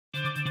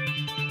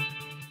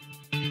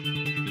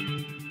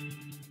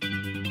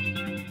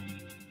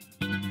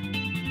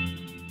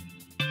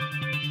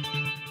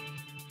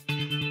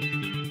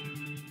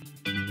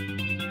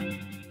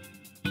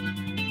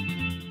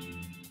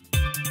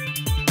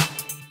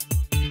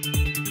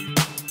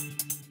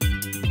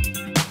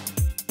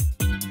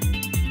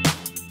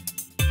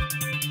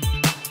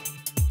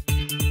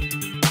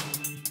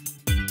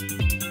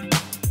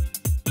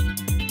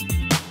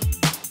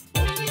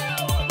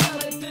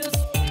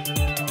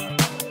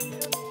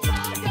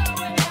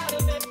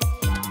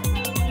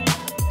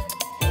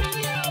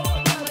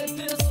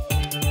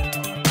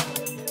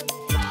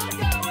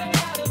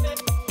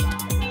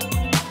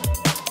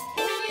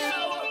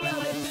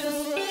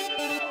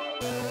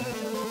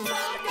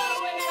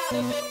Yo,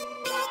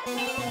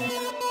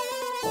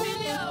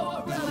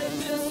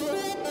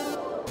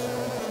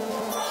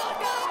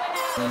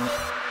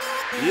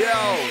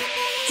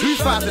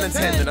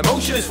 2010, and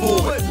emotion is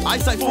forward. I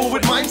say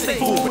forward, mind say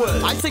forward.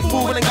 I say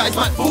forward and guys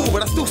might fall,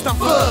 but I still stand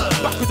firm.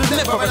 Backwards is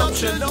never an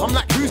option. I'm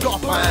like, who's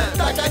got a plan?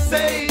 Like I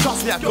say,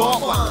 trust me, I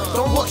got one.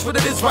 Don't watch for the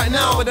this right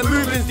now, but the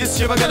movements this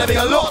year are gonna be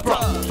a lot,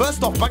 bruh.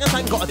 First off,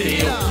 Bangatang got a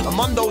deal. And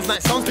Mondo's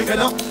night sounds big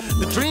enough.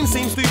 The dream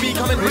seems to be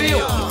coming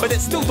real, but it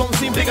still don't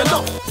seem big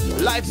enough.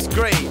 Life's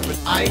great, but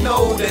I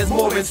know there's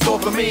more in store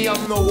for me.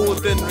 I'm no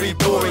ordinary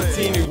boring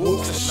teen who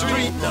walks the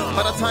street.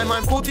 By the time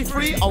I'm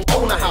 43, I'll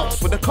own a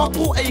house with a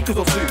couple acres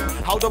or two.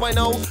 How do I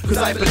know? Cause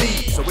I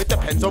believe. So it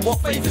depends on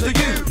what faith is to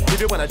you. If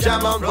you wanna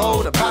jam on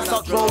road and pass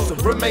out drones and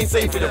remain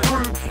safe in the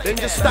crew, then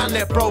just stand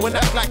there, bro, and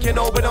act like you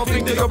know, but don't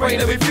think that your brain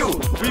will be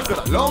fueled. We've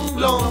got a long,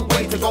 long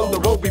way to go. The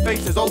road we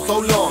face is oh so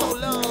long.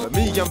 But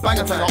me and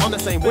Bangatang are on the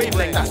same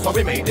wavelength. That's why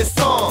we made this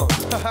song.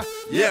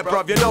 Yeah,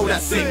 bruv, you know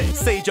that scene.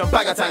 Sage and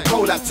Bangatang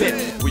collab tip.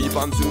 We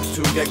bun tunes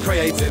to get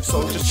creative,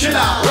 so just chill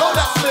out. Roll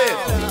that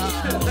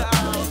slip.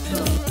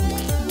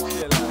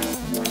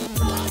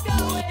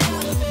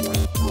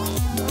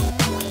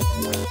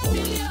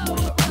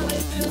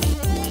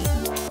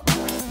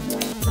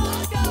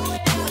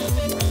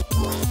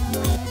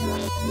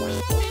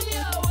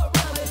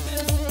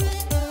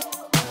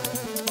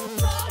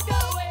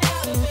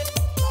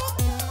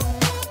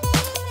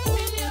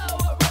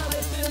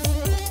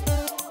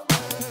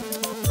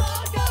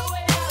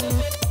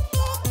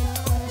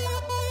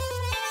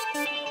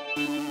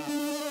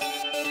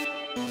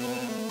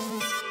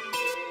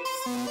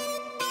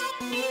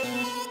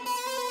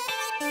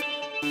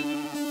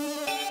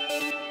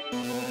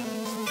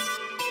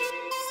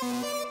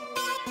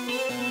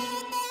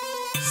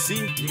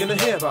 See, you're gonna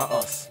hear about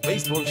us.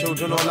 Baseborn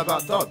children all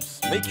about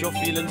dubs. Make your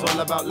feelings all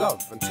about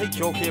love. And take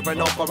your care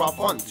and off for our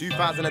fun.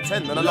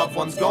 2010, and the loved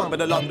one's gone. But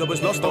the love that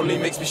was lost only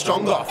makes me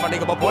stronger. Finding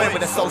my boy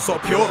with a soul so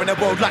pure. In a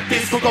world like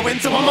this, could go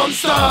into a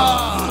monster.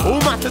 All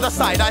matters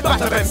aside, I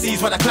batter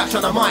MCs when I clash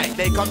on a mic.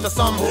 They come to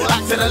some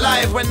acting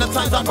alive when the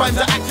times our rhymes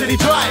are actually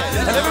dry.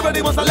 And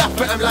everybody wants to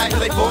laugh at them like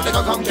they thought they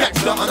could come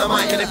gangster on a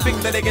mic. And they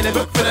think that they're gonna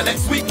book for the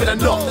next week, but they're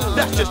not.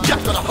 That's just Jack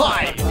on a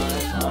high.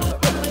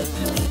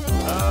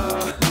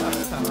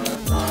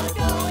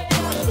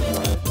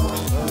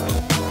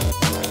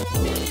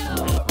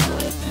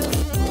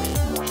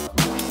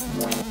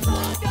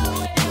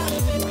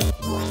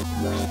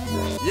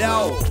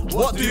 Yo,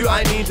 what do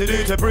I need to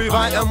do to prove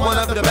I am one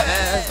of the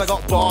best? I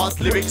got bars,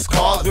 lyrics,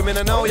 cars, women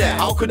I know, yeah,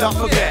 how could I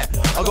forget?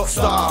 I got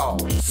style,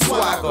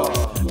 swagger,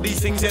 these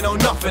things you know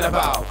nothing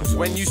about. Cause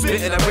when you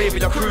spit in a rave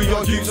with your crew,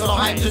 your youths on the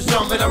hype just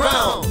jumping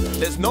around.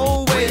 There's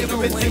no way of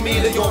convincing me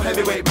that you're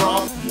heavyweight,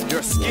 bro. You're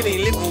a skinny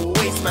little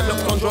waist man,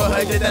 look control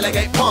her to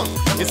delegate punk.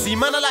 You see,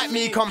 man, like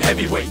me come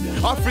heavyweight.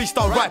 I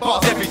freestyle right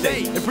bars every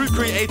day. Improve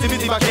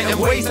creativity by getting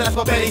waste, and that's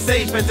what Benny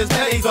Sage spends his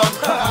pennies on.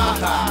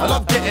 I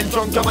love getting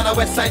drunk, I'm on a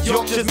West Side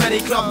Yorkshire's many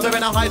clubs. They're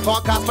in a Hyde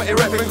Park cast, but it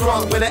repping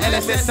crunk. With the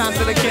LSS sounds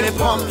to the killing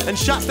pump. And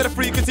shots to the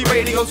frequency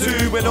radio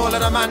too. When all of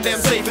the man them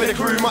safe for the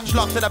crew. Much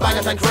love to the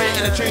Bangatang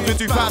creating the tunes with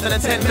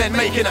 2010 men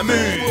making a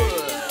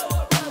move.